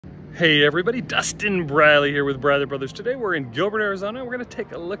Hey everybody, Dustin Bradley here with Bradley Brothers. Today we're in Gilbert, Arizona. We're gonna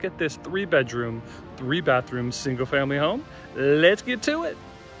take a look at this 3-bedroom, 3-bathroom, single-family home. Let's get to it.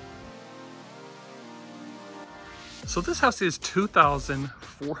 So this house is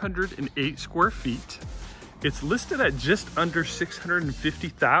 2,408 square feet. It's listed at just under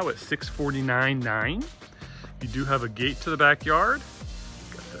 650,000 at 649.9. You do have a gate to the backyard.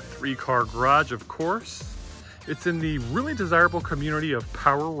 Got the 3-car garage, of course. It's in the really desirable community of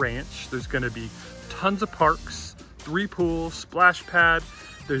Power Ranch. There's gonna be tons of parks, 3 pools, splash pad.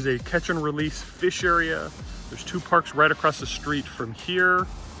 There's a catch and release fish area. There's 2 parks right across the street from here.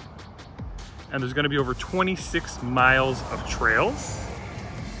 And there's gonna be over 26 miles of trails.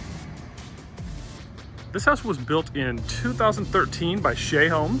 This house was built in 2013 by Shea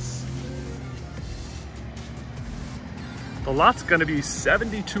Homes. The lot's gonna be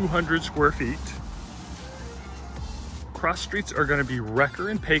 7,200 square feet. Cross streets are going to be Wrecker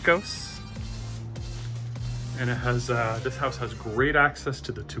and Pecos, and it has this house has great access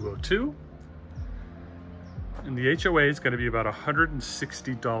to the 202, and the HOA is going to be about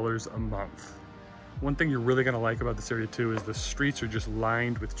 $160 a month. One thing you're really going to like about this area too is the streets are just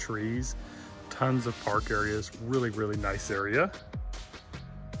lined with trees, tons of park areas, really nice area.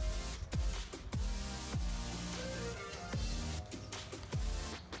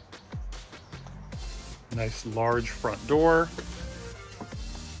 Nice large front door.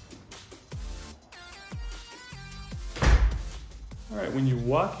 All right, when you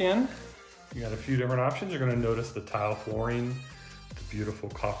walk in, you got a few different options. You're gonna notice the tile flooring, the beautiful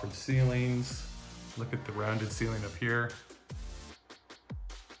coffered ceilings. Look at the rounded ceiling up here.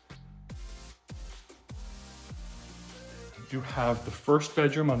 You do have the first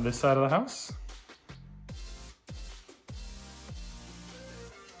bedroom on this side of the house.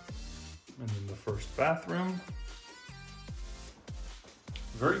 And then the first bathroom.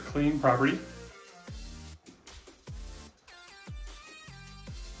 Very clean property.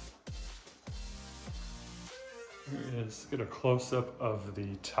 Here is, get a close-up of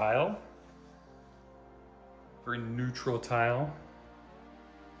the tile. Very neutral tile.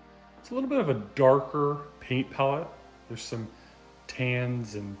 It's a little bit of a darker paint palette. There's some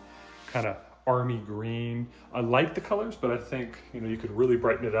tans and kind of army green. I like the colors, but I think you could really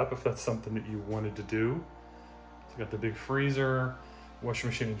brighten it up if that's something that you wanted to do. So you got the big freezer,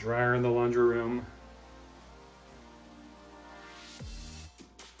 washing machine and dryer in the laundry room.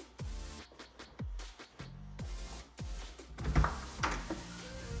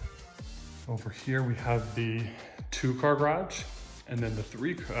 Over here we have the 2-car garage, and then the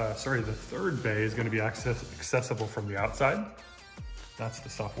third bay is going to be accessible from the outside. That's the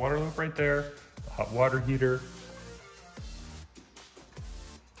soft water loop right there, the hot water heater.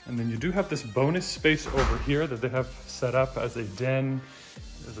 And then you do have this bonus space over here that they have set up as a den.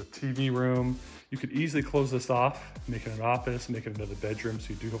 There's a TV room. You could easily close this off, make it an office, make it another bedroom.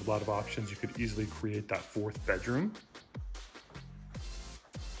 So you do have a lot of options. You could easily create that 4th bedroom.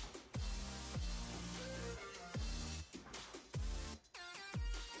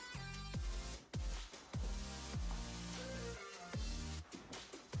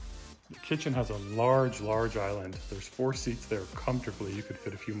 The kitchen has a large island. There's 4 seats there comfortably. You could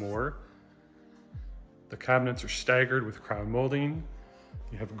fit a few more. The cabinets are staggered with crown molding.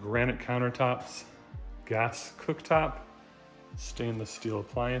 You have granite countertops, gas cooktop, stainless steel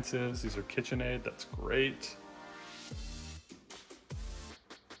appliances. These are KitchenAid, that's great.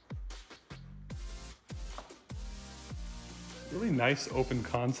 Really nice open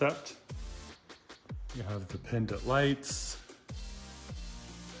concept. You have the pendant lights.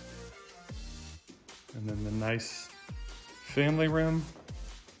 And then the nice family room.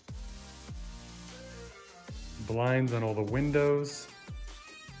 Blinds on all the windows.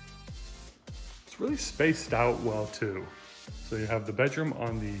 It's really spaced out well too. So you have the bedroom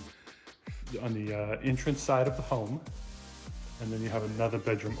on the entrance side of the home. And then you have another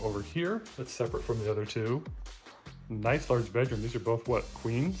bedroom over here that's separate from the other 2. Nice large bedroom. These are both what,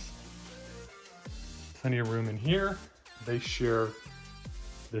 queens? Plenty of room in here. They share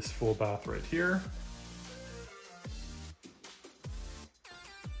this full bath right here.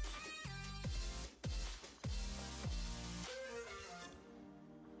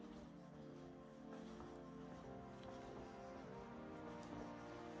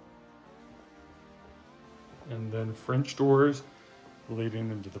 And then French doors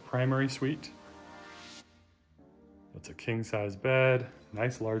leading into the primary suite. That's a king-size bed,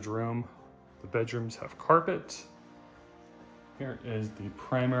 nice large room. The bedrooms have carpet. Here is the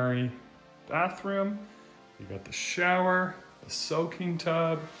primary bathroom. You got the shower, the soaking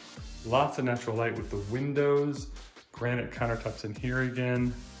tub, lots of natural light with the windows, granite countertops in here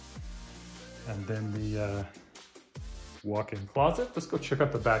again. And then the walk-in closet. Let's go check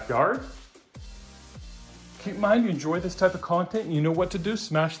out the backyard. Keep in mind, you enjoy this type of content, you know what to do.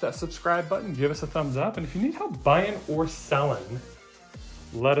 Smash that subscribe button, give us a thumbs up. And if you need help buying or selling,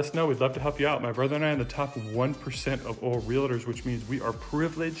 let us know. We'd love to help you out. My brother and I are in the top 1% of all realtors, which means we are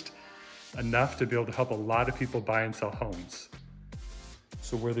privileged enough to be able to help a lot of people buy and sell homes.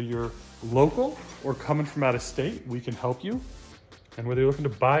 So whether you're local or coming from out of state, we can help you. And whether you're looking to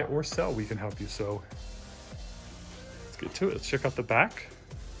buy or sell, we can help you. So let's get to it. Let's check out the back.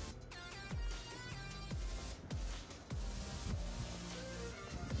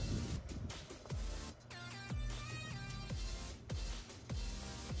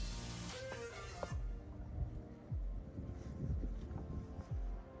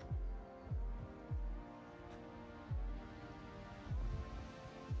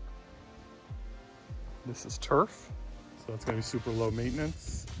 This is turf, so that's gonna be super low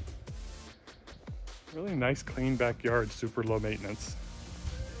maintenance. Really nice, clean backyard, super low maintenance.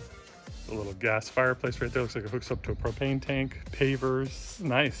 A little gas fireplace right there. Looks like it hooks up to a propane tank. Pavers,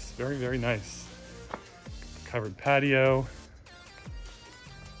 nice, very, very nice. Covered patio.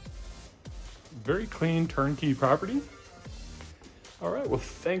 Very clean, turnkey property. All right, well,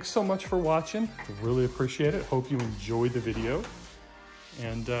 thanks so much for watching. Really appreciate it. Hope you enjoyed the video.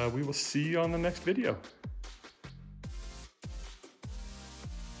 And we will see you on the next video.